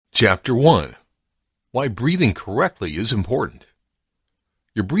Chapter 1. Why breathing correctly is important.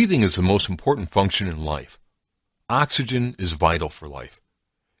 Your breathing is the most important function in life. Oxygen is vital for life,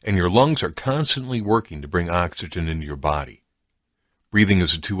 and your lungs are constantly working to bring oxygen into your body. Breathing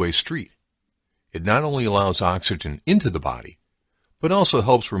is a two-way street. It not only allows oxygen into the body, but also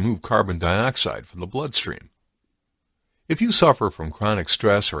helps remove carbon dioxide from the bloodstream. If you suffer from chronic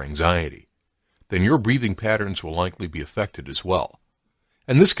stress or anxiety, then your breathing patterns will likely be affected as well.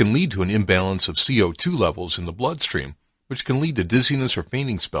 And this can lead to an imbalance of CO2 levels in the bloodstream, which can lead to dizziness or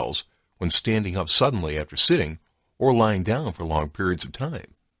fainting spells when standing up suddenly after sitting or lying down for long periods of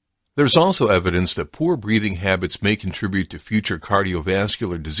time. There's also evidence that poor breathing habits may contribute to future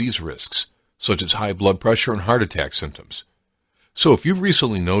cardiovascular disease risks, such as high blood pressure and heart attack symptoms. So if you've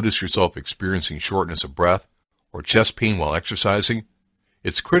recently noticed yourself experiencing shortness of breath or chest pain while exercising,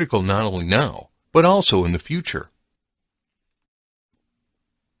 it's critical not only now, but also in the future.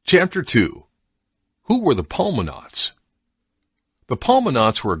 Chapter 2. Who were the pulmonauts? The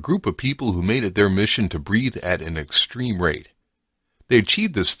pulmonauts were a group of people who made it their mission to breathe at an extreme rate. They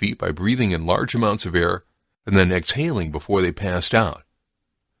achieved this feat by breathing in large amounts of air and then exhaling before they passed out.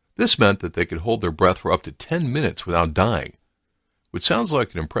 This meant that they could hold their breath for up to 10 minutes without dying, which sounds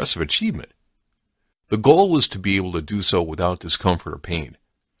like an impressive achievement. The goal was to be able to do so without discomfort or pain,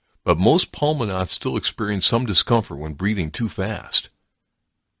 but most pulmonauts still experience some discomfort when breathing too fast.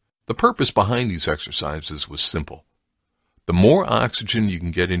 The purpose behind these exercises was simple. The more oxygen you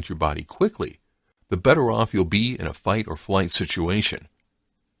can get into your body quickly, the better off you'll be in a fight or flight situation.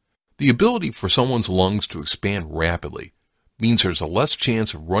 The ability for someone's lungs to expand rapidly means there's a less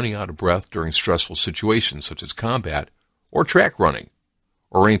chance of running out of breath during stressful situations such as combat or track running,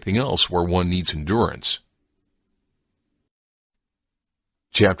 or anything else where one needs endurance.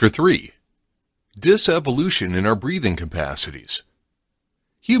 Chapter 3. Disevolution in our breathing capacities.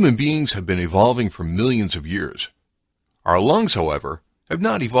 Human beings have been evolving for millions of years. Our lungs, however, have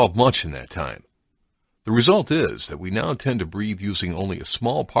not evolved much in that time. The result is that we now tend to breathe using only a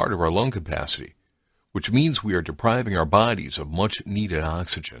small part of our lung capacity, which means we are depriving our bodies of much needed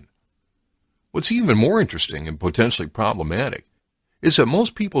oxygen. What's even more interesting and potentially problematic is that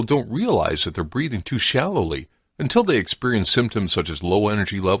most people don't realize that they're breathing too shallowly until they experience symptoms such as low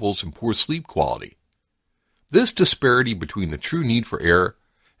energy levels and poor sleep quality. This disparity between the true need for air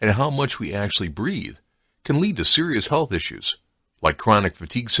and how much we actually breathe can lead to serious health issues, like chronic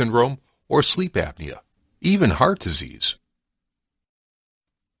fatigue syndrome or sleep apnea, even heart disease.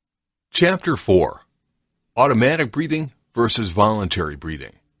 Chapter 4. Automatic breathing versus voluntary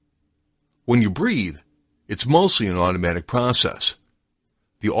breathing. When you breathe, it's mostly an automatic process.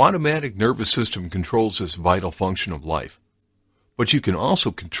 The automatic nervous system controls this vital function of life, but you can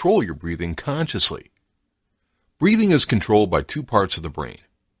also control your breathing consciously. Breathing is controlled by two parts of the brain.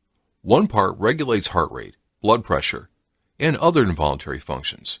 One part regulates heart rate, blood pressure, and other involuntary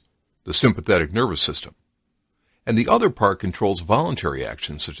functions, the sympathetic nervous system, and the other part controls voluntary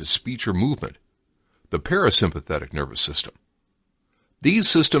actions such as speech or movement, the parasympathetic nervous system. These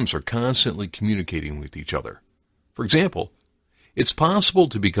systems are constantly communicating with each other. For example, it's possible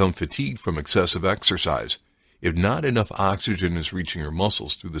to become fatigued from excessive exercise if not enough oxygen is reaching your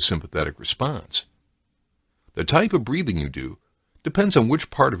muscles through the sympathetic response. The type of breathing you do depends on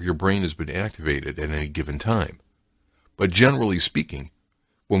which part of your brain has been activated at any given time. But generally speaking,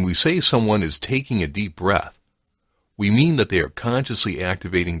 when we say someone is taking a deep breath, we mean that they are consciously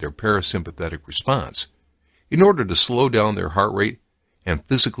activating their parasympathetic response in order to slow down their heart rate and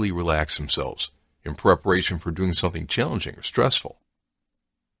physically relax themselves in preparation for doing something challenging or stressful.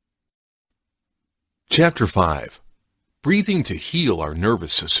 Chapter 5. Breathing to heal our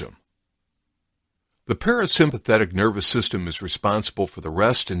nervous system. The parasympathetic nervous system is responsible for the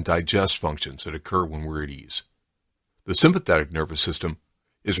rest and digest functions that occur when we're at ease. The sympathetic nervous system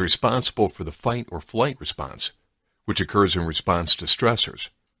is responsible for the fight or flight response, which occurs in response to stressors.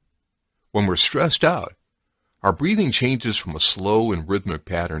 When we're stressed out, our breathing changes from a slow and rhythmic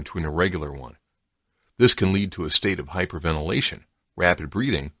pattern to an irregular one. This can lead to a state of hyperventilation, rapid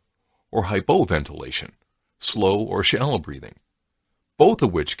breathing, or hypoventilation, slow or shallow breathing, both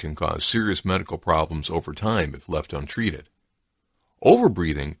of which can cause serious medical problems over time if left untreated.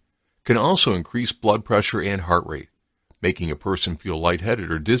 Overbreathing can also increase blood pressure and heart rate, making a person feel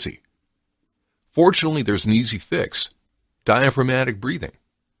lightheaded or dizzy. Fortunately, there's an easy fix: diaphragmatic breathing.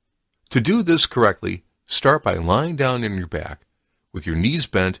 To do this correctly, start by lying down on your back with your knees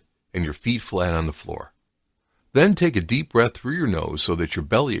bent and your feet flat on the floor. Then take a deep breath through your nose so that your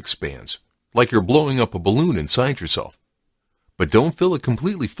belly expands, like you're blowing up a balloon inside yourself. But don't fill it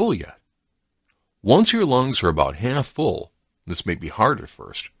completely full yet. Once your lungs are about half full, this may be hard at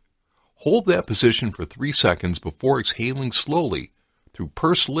first, Hold that position for 3 seconds before exhaling slowly through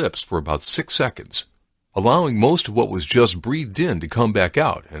pursed lips for about 6 seconds, allowing most of what was just breathed in to come back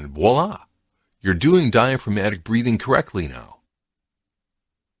out, and voila! You're doing diaphragmatic breathing correctly now.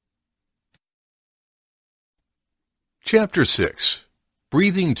 Chapter 6.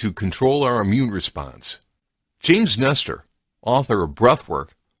 Breathing to Control Our Immune Response. James Nestor, author of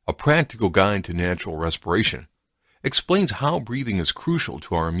Breathwork, A Practical Guide to Natural Respiration, explains how breathing is crucial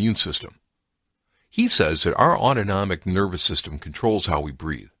to our immune system. He says that our autonomic nervous system controls how we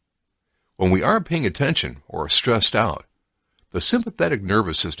breathe. When we aren't paying attention or are stressed out, the sympathetic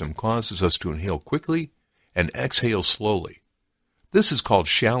nervous system causes us to inhale quickly and exhale slowly. This is called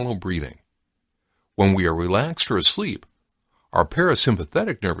shallow breathing. When we are relaxed or asleep, our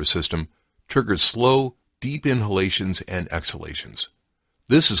parasympathetic nervous system triggers slow, deep inhalations and exhalations.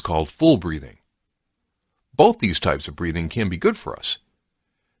 This is called full breathing. Both these types of breathing can be good for us.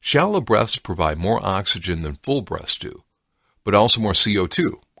 Shallow breaths provide more oxygen than full breaths do, but also more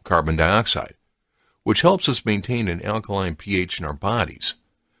CO2, carbon dioxide, which helps us maintain an alkaline pH in our bodies,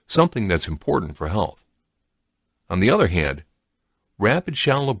 something that's important for health. On the other hand, rapid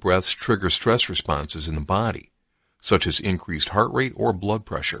shallow breaths trigger stress responses in the body, such as increased heart rate or blood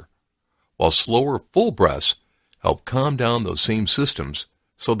pressure, while slower full breaths help calm down those same systems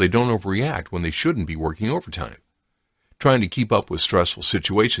so they don't overreact when they shouldn't be working overtime, trying to keep up with stressful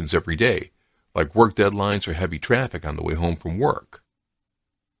situations every day, like work deadlines or heavy traffic on the way home from work.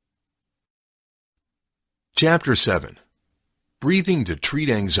 Chapter 7. Breathing to Treat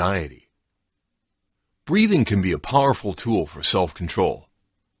Anxiety. Breathing can be a powerful tool for self-control.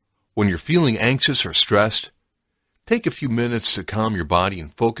 When you're feeling anxious or stressed, take a few minutes to calm your body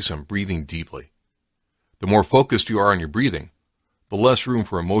and focus on breathing deeply. The more focused you are on your breathing, the less room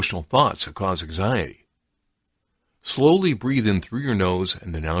for emotional thoughts that cause anxiety. Slowly breathe in through your nose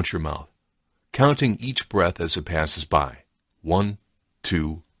and then out your mouth, counting each breath as it passes by. 1,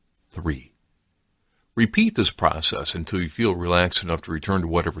 2, 3. Repeat this process until you feel relaxed enough to return to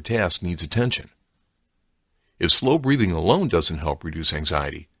whatever task needs attention. If slow breathing alone doesn't help reduce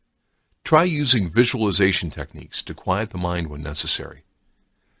anxiety, try using visualization techniques to quiet the mind when necessary.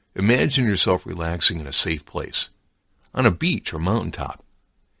 Imagine yourself relaxing in a safe place, on a beach or mountaintop,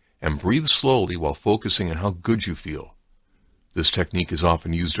 and breathe slowly while focusing on how good you feel. This technique is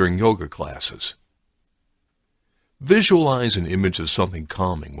often used during yoga classes. Visualize an image of something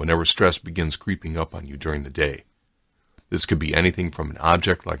calming whenever stress begins creeping up on you during the day. This could be anything from an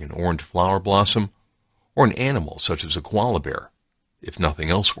object like an orange flower blossom or an animal such as a koala bear, if nothing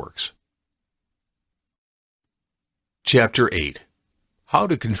else works. Chapter 8. How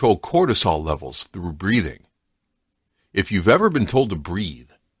to Control Cortisol Levels Through Breathing. If you've ever been told to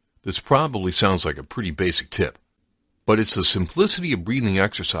breathe, this probably sounds like a pretty basic tip, but it's the simplicity of breathing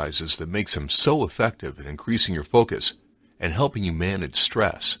exercises that makes them so effective in increasing your focus and helping you manage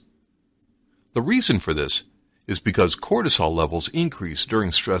stress. The reason for this is because cortisol levels increase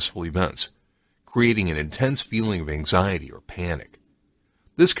during stressful events, creating an intense feeling of anxiety or panic.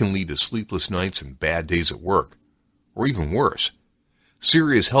 This can lead to sleepless nights and bad days at work, or even worse,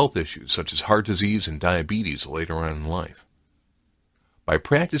 serious health issues such as heart disease and diabetes later on in life. By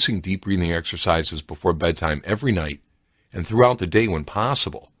practicing deep breathing exercises before bedtime every night and throughout the day when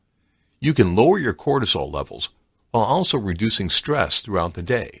possible, you can lower your cortisol levels while also reducing stress throughout the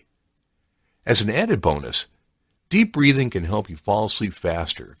day. As an added bonus, deep breathing can help you fall asleep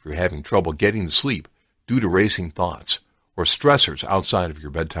faster if you're having trouble getting to sleep due to racing thoughts or stressors outside of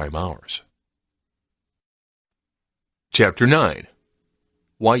your bedtime hours. Chapter 9.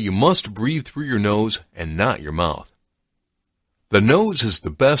 Why you must breathe through your nose and not your mouth. The nose is the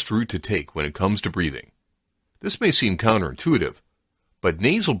best route to take when it comes to breathing. This may seem counterintuitive, but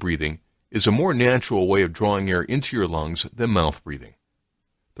nasal breathing is a more natural way of drawing air into your lungs than mouth breathing.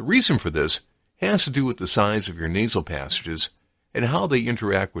 The reason for this has to do with the size of your nasal passages and how they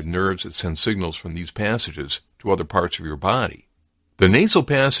interact with nerves that send signals from these passages to other parts of your body. The nasal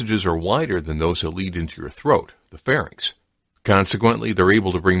passages are wider than those that lead into your throat, the pharynx. Consequently, they're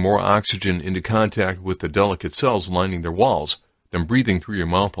able to bring more oxygen into contact with the delicate cells lining their walls than breathing through your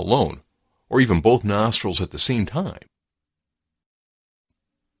mouth alone, or even both nostrils at the same time.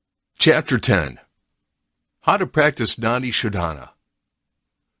 Chapter 10. How to Practice Nadi Shodhana.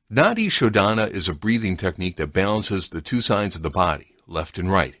 Nadi Shodhana is a breathing technique that balances the two sides of the body, left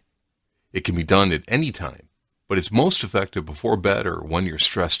and right. It can be done at any time, but it's most effective before bed or when you're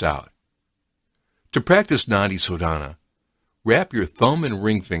stressed out. To practice Nadi Shodhana, wrap your thumb and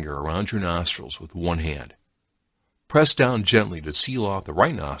ring finger around your nostrils with one hand. Press down gently to seal off the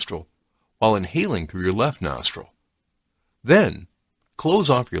right nostril while inhaling through your left nostril. Then,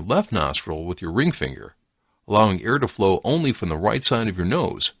 close off your left nostril with your ring finger, allowing air to flow only from the right side of your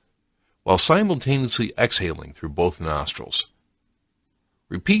nose, while simultaneously exhaling through both nostrils.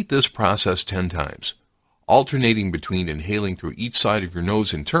 Repeat this process 10 times, alternating between inhaling through each side of your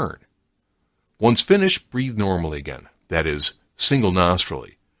nose in turn. Once finished, breathe normally again, that is, single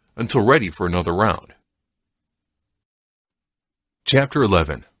nostrily, until ready for another round. Chapter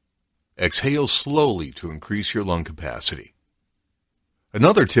 11. Exhale slowly to increase your lung capacity.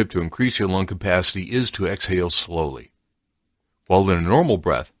 Another tip to increase your lung capacity is to exhale slowly. While in a normal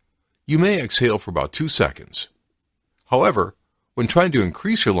breath, you may exhale for about 2 seconds. However, when trying to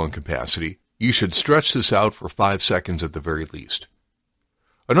increase your lung capacity, you should stretch this out for 5 seconds at the very least.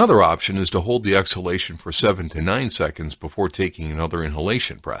 Another option is to hold the exhalation for 7 to 9 seconds before taking another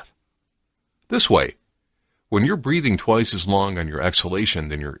inhalation breath. This way, when you're breathing twice as long on your exhalation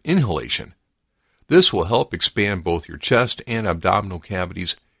than your inhalation, this will help expand both your chest and abdominal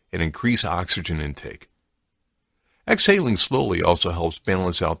cavities and increase oxygen intake. Exhaling slowly also helps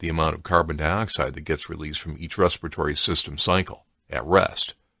balance out the amount of carbon dioxide that gets released from each respiratory system cycle at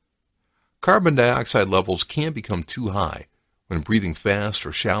rest. Carbon dioxide levels can become too high when breathing fast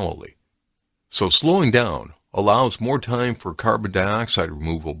or shallowly, so slowing down allows more time for carbon dioxide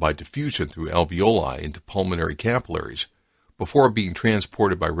removal by diffusion through alveoli into pulmonary capillaries before being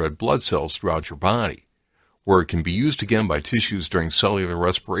transported by red blood cells throughout your body, where it can be used again by tissues during cellular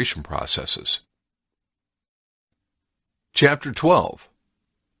respiration processes. Chapter 12.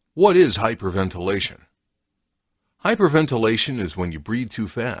 What is hyperventilation? Hyperventilation is when you breathe too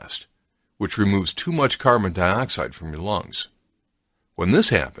fast, which removes too much carbon dioxide from your lungs. When this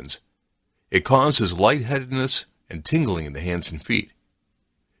happens, it causes lightheadedness and tingling in the hands and feet.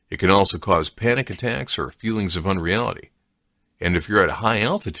 It can also cause panic attacks or feelings of unreality. And if you're at a high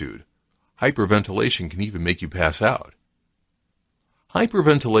altitude, hyperventilation can even make you pass out.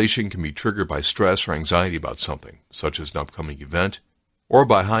 Hyperventilation can be triggered by stress or anxiety about something, such as an upcoming event, or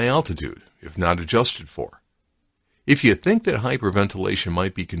by high altitude, if not adjusted for. If you think that hyperventilation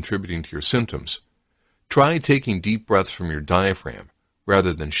might be contributing to your symptoms, try taking deep breaths from your diaphragm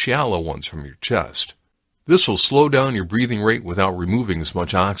rather than shallow ones from your chest. This will slow down your breathing rate without removing as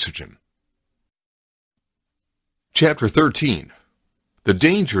much oxygen. Chapter 13. The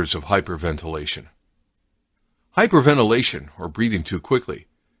dangers of hyperventilation. Hyperventilation, or breathing too quickly,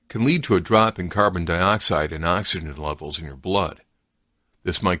 can lead to a drop in carbon dioxide and oxygen levels in your blood.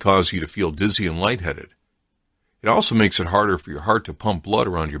 This might cause you to feel dizzy and lightheaded. It also makes it harder for your heart to pump blood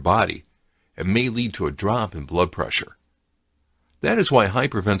around your body and may lead to a drop in blood pressure. That is why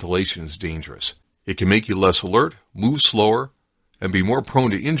hyperventilation is dangerous. It can make you less alert, move slower, and be more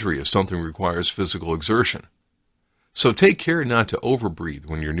prone to injury if something requires physical exertion. So take care not to overbreathe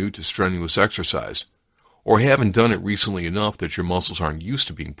when you're new to strenuous exercise, or haven't done it recently enough that your muscles aren't used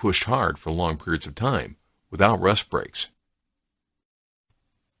to being pushed hard for long periods of time without rest breaks.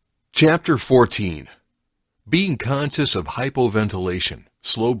 Chapter 14. Being conscious of hypoventilation,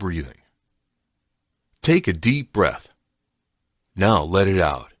 slow breathing. Take a deep breath. Now let it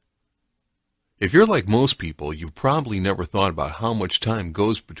out. If you're like most people, you've probably never thought about how much time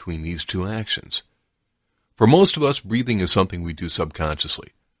goes between these two actions. For most of us, breathing is something we do subconsciously.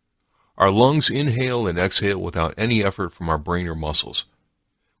 Our lungs inhale and exhale without any effort from our brain or muscles.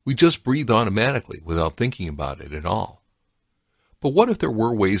 We just breathe automatically without thinking about it at all. But what if there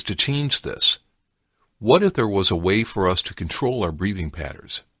were ways to change this? What if there was a way for us to control our breathing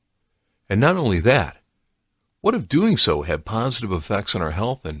patterns? And not only that, what if doing so had positive effects on our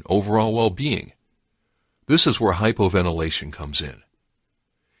health and overall well-being? This is where hypoventilation comes in.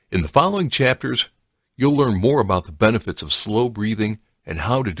 In the following chapters, you'll learn more about the benefits of slow breathing and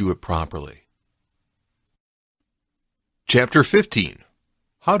how to do it properly. Chapter 15.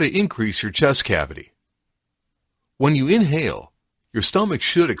 How to increase your chest cavity. When you inhale, your stomach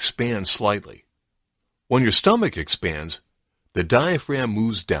should expand slightly. When your stomach expands, the diaphragm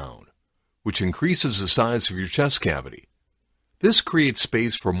moves down, which increases the size of your chest cavity. This creates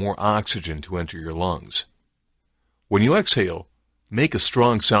space for more oxygen to enter your lungs. When you exhale, make a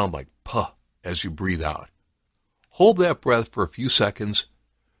strong sound like puh as you breathe out. Hold that breath for a few seconds,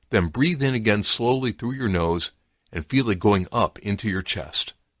 then breathe in again slowly through your nose and feel it going up into your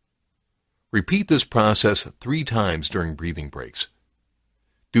chest. Repeat this process 3 times during breathing breaks.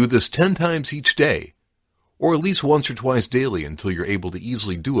 Do this 10 times each day, or at least once or twice daily until you're able to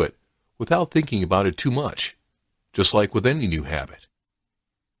easily do it without thinking about it too much, just like with any new habit.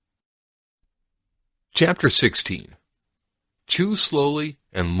 Chapter 16. Chew slowly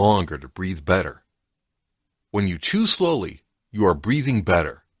and longer to breathe better. When you chew slowly, you are breathing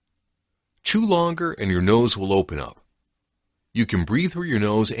better. Chew longer and your nose will open up. You can breathe through your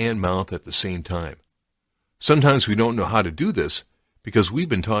nose and mouth at the same time. Sometimes we don't know how to do this because we've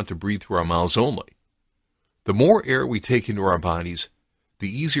been taught to breathe through our mouths only. The more air we take into our bodies, the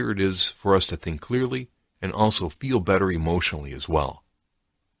easier it is for us to think clearly and also feel better emotionally as well.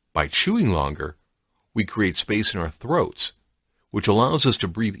 By chewing longer, we create space in our throats, which allows us to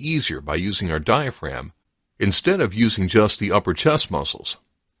breathe easier by using our diaphragm instead of using just the upper chest muscles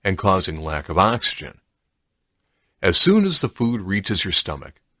and causing lack of oxygen. As soon as the food reaches your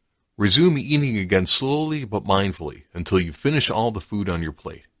stomach, resume eating again slowly but mindfully until you finish all the food on your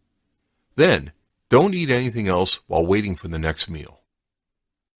plate. Then, don't eat anything else while waiting for the next meal.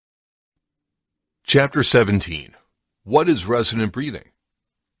 Chapter 17. What is resonant breathing?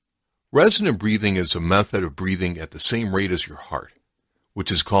 Resonant breathing is a method of breathing at the same rate as your heart,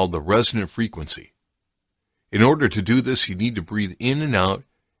 which is called the resonant frequency. In order to do this, you need to breathe in and out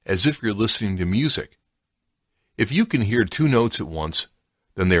as if you're listening to music. If you can hear two notes at once,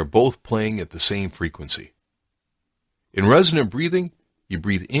 then they are both playing at the same frequency. In resonant breathing, you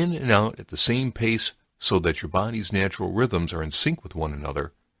breathe in and out at the same pace so that your body's natural rhythms are in sync with one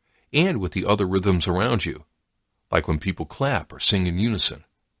another and with the other rhythms around you, like when people clap or sing in unison.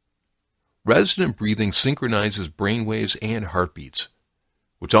 Resonant breathing synchronizes brain waves and heartbeats,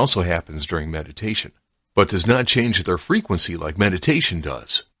 which also happens during meditation, but does not change their frequency like meditation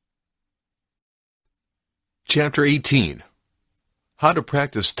does. Chapter 18. How to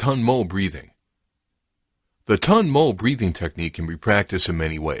practice Tun-Mo breathing. The Tun-Mo breathing technique can be practiced in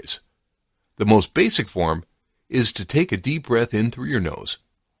many ways. The most basic form is to take a deep breath in through your nose,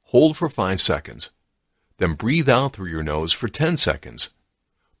 hold for 5 seconds, then breathe out through your nose for 10 seconds,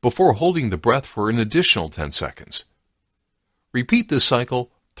 before holding the breath for an additional 10 seconds. Repeat this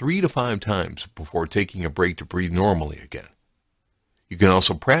cycle 3 to 5 times before taking a break to breathe normally again. You can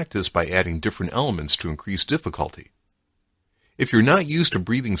also practice by adding different elements to increase difficulty. If you're not used to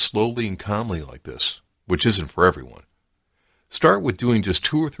breathing slowly and calmly like this, which isn't for everyone, start with doing just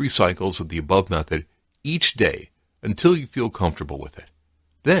 2 or 3 cycles of the above method each day until you feel comfortable with it.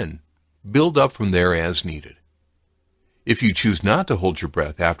 Then, build up from there as needed. If you choose not to hold your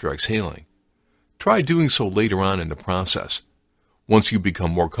breath after exhaling, try doing so later on in the process, once you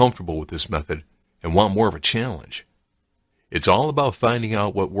become more comfortable with this method and want more of a challenge. It's all about finding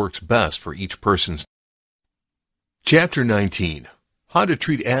out what works best for each person's. Chapter 19. How to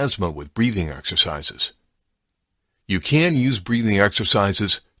treat asthma with breathing exercises. You can use breathing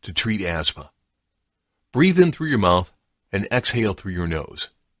exercises to treat asthma. Breathe in through your mouth and exhale through your nose.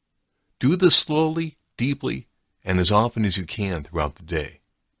 Do this slowly, deeply, and as often as you can throughout the day.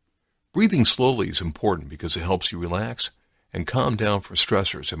 Breathing slowly is important because it helps you relax and calm down for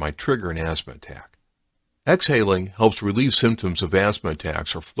stressors that might trigger an asthma attack. Exhaling helps relieve symptoms of asthma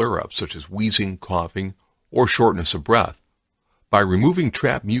attacks or flare-ups such as wheezing, coughing, or shortness of breath by removing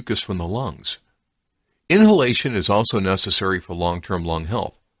trapped mucus from the lungs. Inhalation is also necessary for long-term lung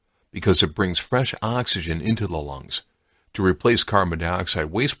health because it brings fresh oxygen into the lungs to replace carbon dioxide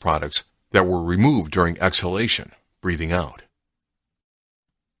waste products that were removed during exhalation, breathing out.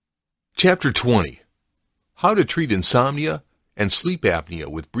 Chapter 20. How to treat insomnia and sleep apnea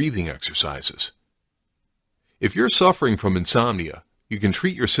with breathing exercises. If you're suffering from insomnia, you can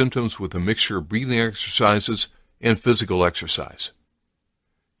treat your symptoms with a mixture of breathing exercises and physical exercise.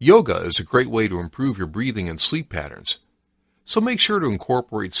 Yoga is a great way to improve your breathing and sleep patterns, so make sure to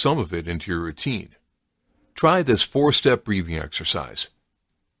incorporate some of it into your routine. Try this 4-step breathing exercise.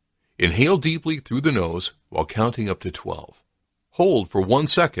 Inhale deeply through the nose while counting up to 12. Hold for 1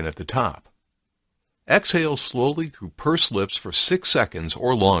 second at the top. Exhale slowly through pursed lips for 6 seconds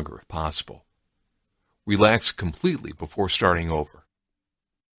or longer if possible. Relax completely before starting over.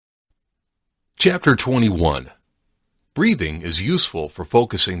 Chapter 21. Breathing is useful for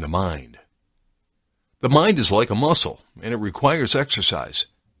focusing the mind. The mind is like a muscle, and it requires exercise.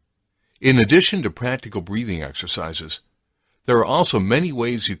 In addition to practical breathing exercises, there are also many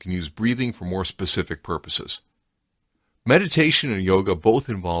ways you can use breathing for more specific purposes. Meditation and yoga both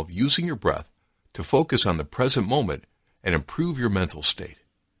involve using your breath to focus on the present moment and improve your mental state.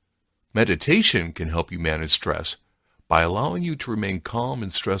 Meditation can help you manage stress by allowing you to remain calm in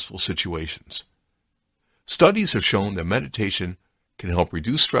stressful situations. Studies have shown that meditation can help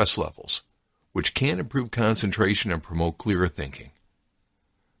reduce stress levels, which can improve concentration and promote clearer thinking.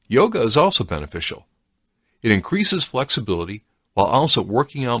 Yoga is also beneficial. It increases flexibility while also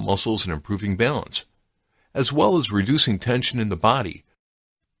working out muscles and improving balance, as well as reducing tension in the body.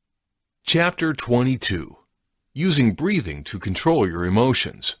 Chapter 22. Using breathing to control your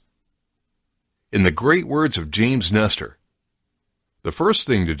emotions. In the great words of James Nestor, the first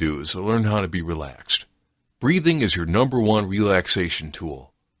thing to do is to learn how to be relaxed. breathing is your #1 relaxation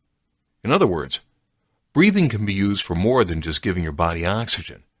tool. In other words, breathing can be used for more than just giving your body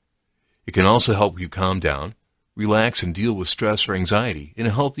oxygen. It can also help you calm down, relax, and deal with stress or anxiety in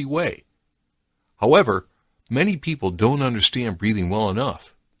a healthy way. However, many people don't understand breathing well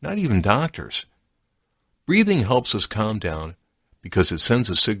enough, not even doctors. Breathing helps us calm down because it sends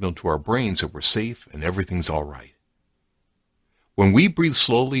a signal to our brains that we're safe and everything's all right. When we breathe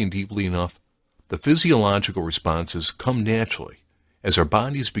slowly and deeply enough, the physiological responses come naturally as our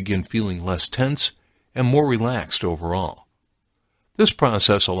bodies begin feeling less tense and more relaxed overall. This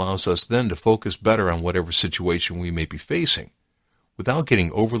process allows us then to focus better on whatever situation we may be facing without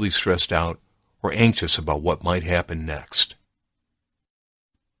getting overly stressed out or anxious about what might happen next.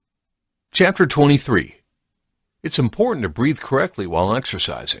 Chapter 23. It's important to breathe correctly while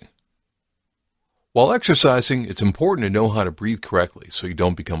exercising. While exercising, it's important to know how to breathe correctly so you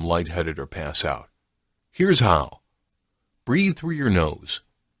don't become lightheaded or pass out. Here's how. Breathe through your nose.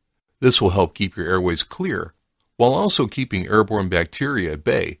 This will help keep your airways clear while also keeping airborne bacteria at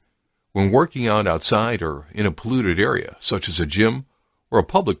bay when working out outside or in a polluted area, such as a gym or a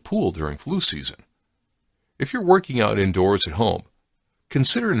public pool during flu season. If you're working out indoors at home,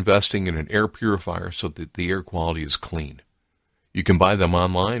 consider investing in an air purifier so that the air quality is clean. You can buy them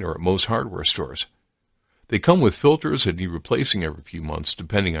online or at most hardware stores. They come with filters that need replacing every few months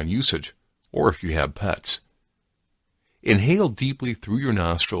depending on usage or if you have pets. Inhale deeply through your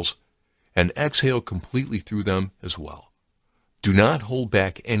nostrils and exhale completely through them as well. Do not hold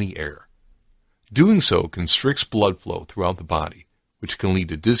back any air. Doing so constricts blood flow throughout the body, which can lead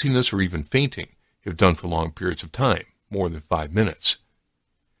to dizziness or even fainting if done for long periods of time, more than 5 minutes.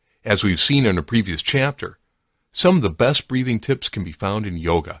 As we've seen in a previous chapter, some of the best breathing tips can be found in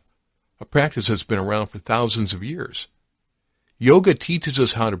yoga, a practice that's been around for thousands of years. Yoga teaches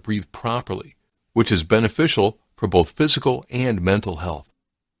us how to breathe properly, which is beneficial for both physical and mental health.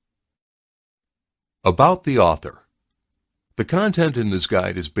 About the author. The content in this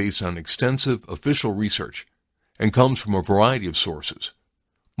guide is based on extensive official research and comes from a variety of sources,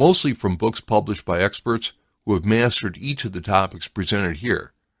 mostly from books published by experts who have mastered each of the topics presented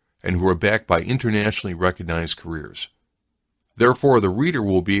here and who are backed by internationally recognized careers. Therefore, the reader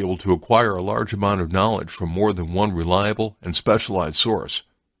will be able to acquire a large amount of knowledge from more than one reliable and specialized source.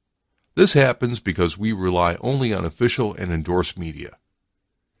 This happens because we rely only on official and endorsed media.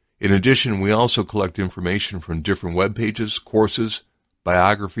 In addition, we also collect information from different web pages, courses,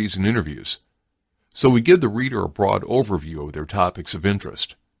 biographies, and interviews. So we give the reader a broad overview of their topics of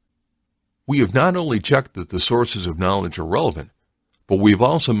interest. We have not only checked that the sources of knowledge are relevant, but we've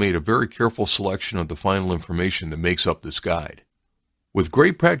also made a very careful selection of the final information that makes up this guide. With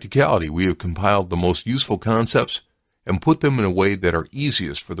great practicality, we have compiled the most useful concepts and put them in a way that are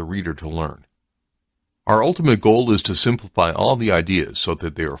easiest for the reader to learn. Our ultimate goal is to simplify all the ideas so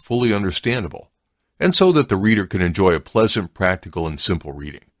that they are fully understandable, and so that the reader can enjoy a pleasant, practical, and simple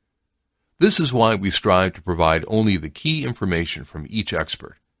reading. This is why we strive to provide only the key information from each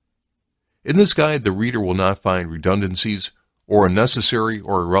expert. In this guide, the reader will not find redundancies or unnecessary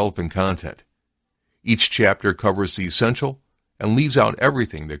or irrelevant content. Each chapter covers the essential and leaves out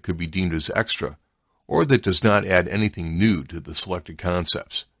everything that could be deemed as extra or that does not add anything new to the selected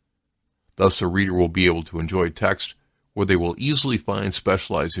concepts. Thus, the reader will be able to enjoy text where they will easily find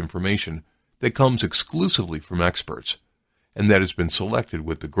specialized information that comes exclusively from experts and that has been selected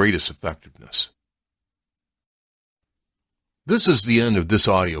with the greatest effectiveness. This is the end of this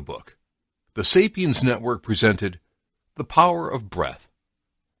audiobook. The Sapiens Network presented The Power of Breath.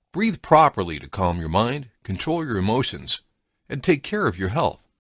 Breathe properly to calm your mind, control your emotions, and take care of your health.